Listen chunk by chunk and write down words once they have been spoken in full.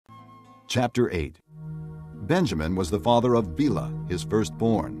Chapter 8. Benjamin was the father of Bela, his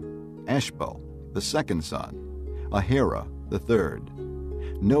firstborn, Ashbel, the second son, Ahira, the third,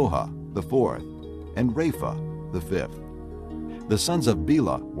 Noah, the fourth, and Rapha, the fifth. The sons of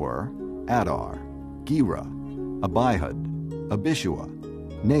Bela were Adar, Gera, Abihud, Abishua,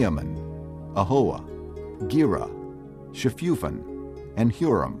 Naaman, Ahoah, Gera, Shephuphan, and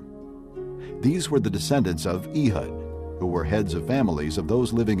Huram. These were the descendants of Ehud, who were heads of families of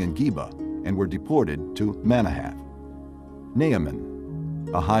those living in Geba and were deported to Manahath. Naaman,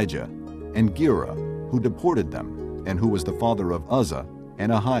 Ahijah, and Gera, who deported them, and who was the father of Uzzah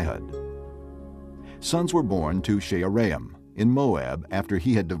and Ahihud. Sons were born to Shearaim in Moab after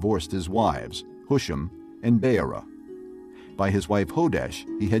he had divorced his wives, Husham and Beerah. By his wife Hodesh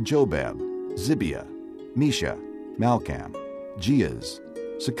he had Jobab, Zibiah, Mesha, Malcham, Jeaz,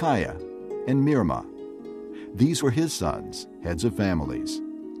 Sakiah, and Mirmah. These were his sons, heads of families.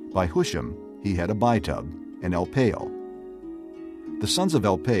 By Husham he had Abitub and Elpaal. The sons of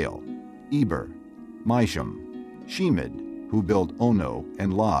Elpaal, Eber, Misham, Shemed, who built Ono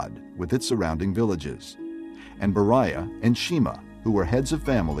and Lod with its surrounding villages, and Beriah and Shema, who were heads of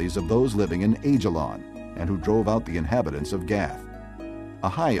families of those living in Ajalon, and who drove out the inhabitants of Gath.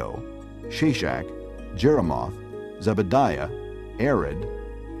 Ahio, Shashak, Jeremoth, Zebediah, Arid,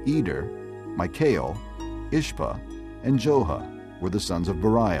 Eder, Michael, Ishpa, and Joha were the sons of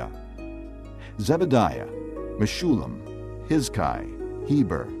Beriah. Zebediah, Meshullam, Hizkai,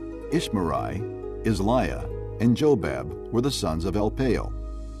 Heber, Ishmerai, Isliah, and Jobab were the sons of Elpaal.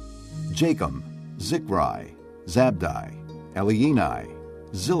 Jacham, Zichri, Zabdi, Elienai,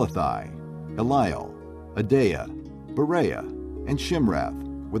 Zilathai, Eliel, Adaiah, Bereah, and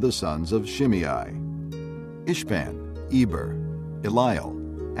Shimrath were the sons of Shimei. Ishpan, Eber,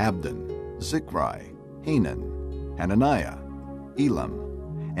 Eliel, Abdon, Zichri, Hanan, Hananiah,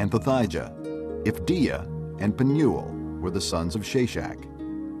 Elam, and Pathijah, Ifdiah, and Penuel were the sons of Shashak.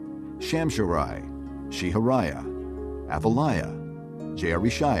 Shamsherai, Shehariah, Athaliah,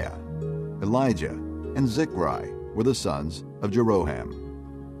 Jearishiah, Elijah, and Zichri were the sons of Jeroham.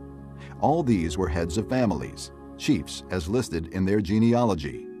 All these were heads of families, chiefs as listed in their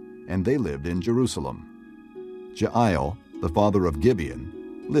genealogy, and they lived in Jerusalem. Jael, the father of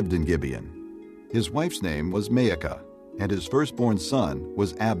Gibeon, lived in Gibeon. His wife's name was Maacah, and his firstborn son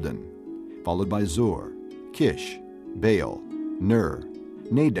was Abdon, followed by Zur, Kish, Baal, Ner,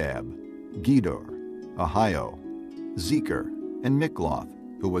 Nadab, Gedor, Ahio, Zecher, and Mikloth,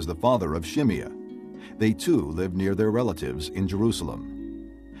 who was the father of Shimeah. They too lived near their relatives in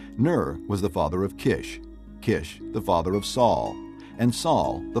Jerusalem. Ner was the father of Kish, Kish the father of Saul, and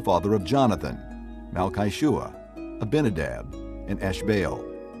Saul the father of Jonathan, Malchishua, Abinadab, and Eshbaal.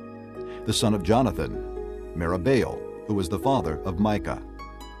 The son of Jonathan, Merabaal, who was the father of Micah.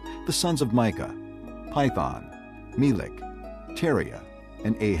 The sons of Micah, Python, Melech, Teriah,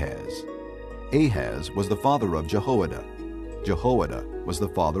 and Ahaz. Ahaz was the father of Jehoiada. Jehoiada was the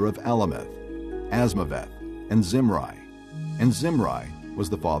father of Alameth, Asmaveth, and Zimri. And Zimri was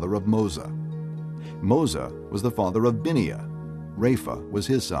the father of Moza. Moza was the father of Bineah. Rapha was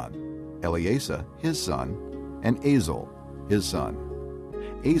his son, Eleasa his son, and Azel his son.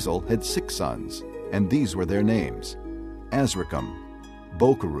 Azel had 6 sons, and these were their names: Azrikam,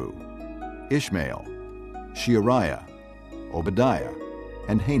 Bokeru, Ishmael, Sheariah, Obadiah,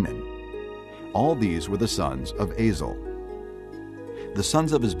 and Hanan. All these were the sons of Azel. The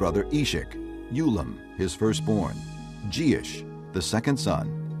sons of his brother Eshek, Ulam, his firstborn, Jeish, the second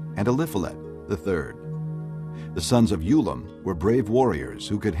son, and Eliphalet, the third. The sons of Ulam were brave warriors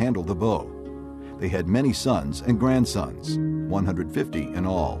who could handle the bow. They had many sons and grandsons, 150 in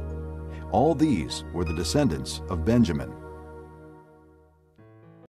all. All these were the descendants of Benjamin.